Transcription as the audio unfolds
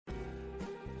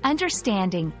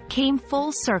Understanding came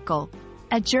full circle.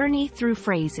 A journey through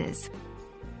phrases.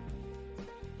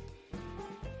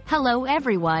 Hello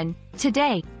everyone.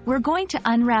 Today, we're going to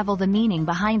unravel the meaning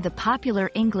behind the popular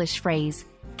English phrase,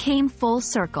 came full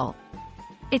circle.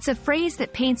 It's a phrase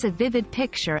that paints a vivid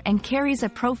picture and carries a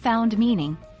profound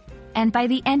meaning. And by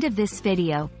the end of this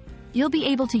video, you'll be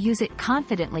able to use it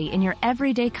confidently in your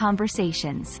everyday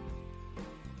conversations.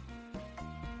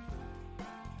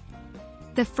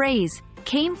 The phrase,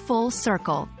 came full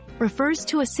circle, refers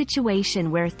to a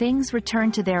situation where things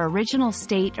return to their original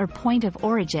state or point of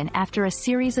origin after a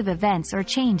series of events or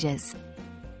changes.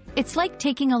 It's like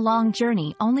taking a long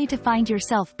journey only to find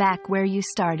yourself back where you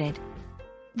started.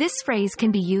 This phrase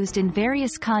can be used in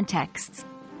various contexts,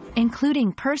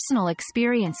 including personal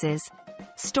experiences,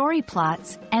 story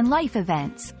plots, and life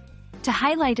events, to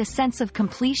highlight a sense of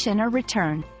completion or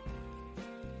return.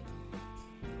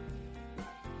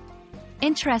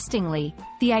 Interestingly,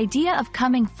 the idea of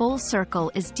coming full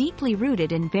circle is deeply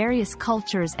rooted in various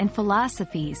cultures and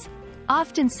philosophies,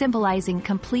 often symbolizing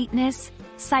completeness,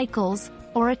 cycles,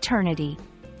 or eternity.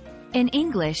 In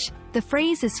English, the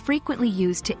phrase is frequently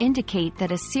used to indicate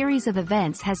that a series of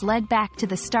events has led back to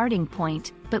the starting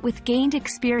point, but with gained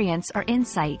experience or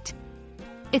insight.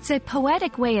 It's a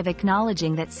poetic way of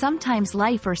acknowledging that sometimes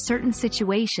life or certain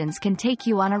situations can take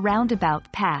you on a roundabout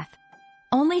path,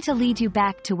 only to lead you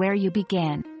back to where you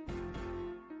began.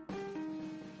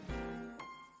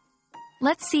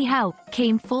 Let's see how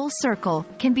came full circle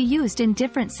can be used in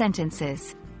different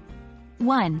sentences.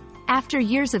 1. After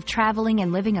years of traveling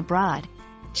and living abroad,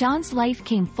 John's life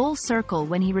came full circle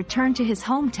when he returned to his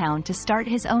hometown to start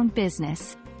his own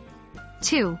business.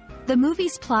 2. The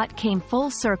movie's plot came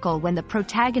full circle when the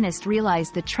protagonist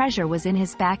realized the treasure was in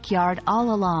his backyard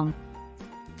all along.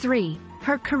 3.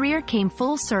 Her career came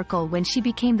full circle when she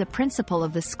became the principal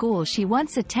of the school she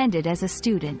once attended as a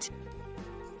student.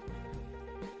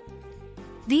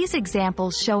 These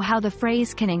examples show how the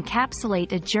phrase can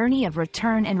encapsulate a journey of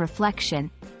return and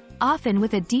reflection, often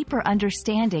with a deeper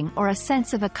understanding or a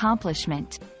sense of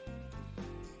accomplishment.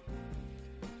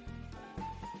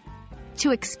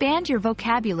 To expand your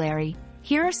vocabulary,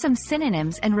 here are some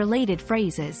synonyms and related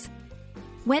phrases.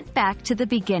 Went back to the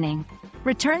beginning.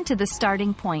 Return to the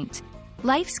starting point.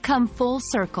 Life's come full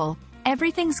circle.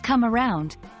 Everything's come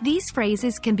around. These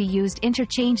phrases can be used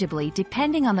interchangeably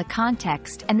depending on the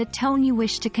context and the tone you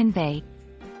wish to convey.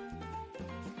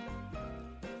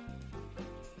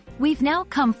 We've now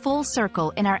come full circle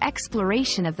in our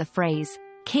exploration of the phrase,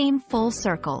 came full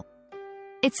circle.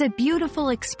 It's a beautiful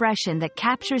expression that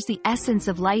captures the essence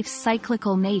of life's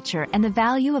cyclical nature and the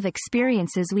value of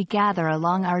experiences we gather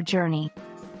along our journey.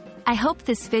 I hope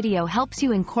this video helps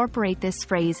you incorporate this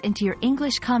phrase into your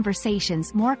English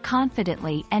conversations more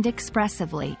confidently and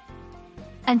expressively.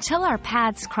 Until our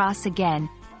paths cross again,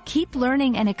 keep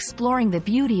learning and exploring the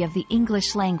beauty of the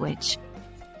English language.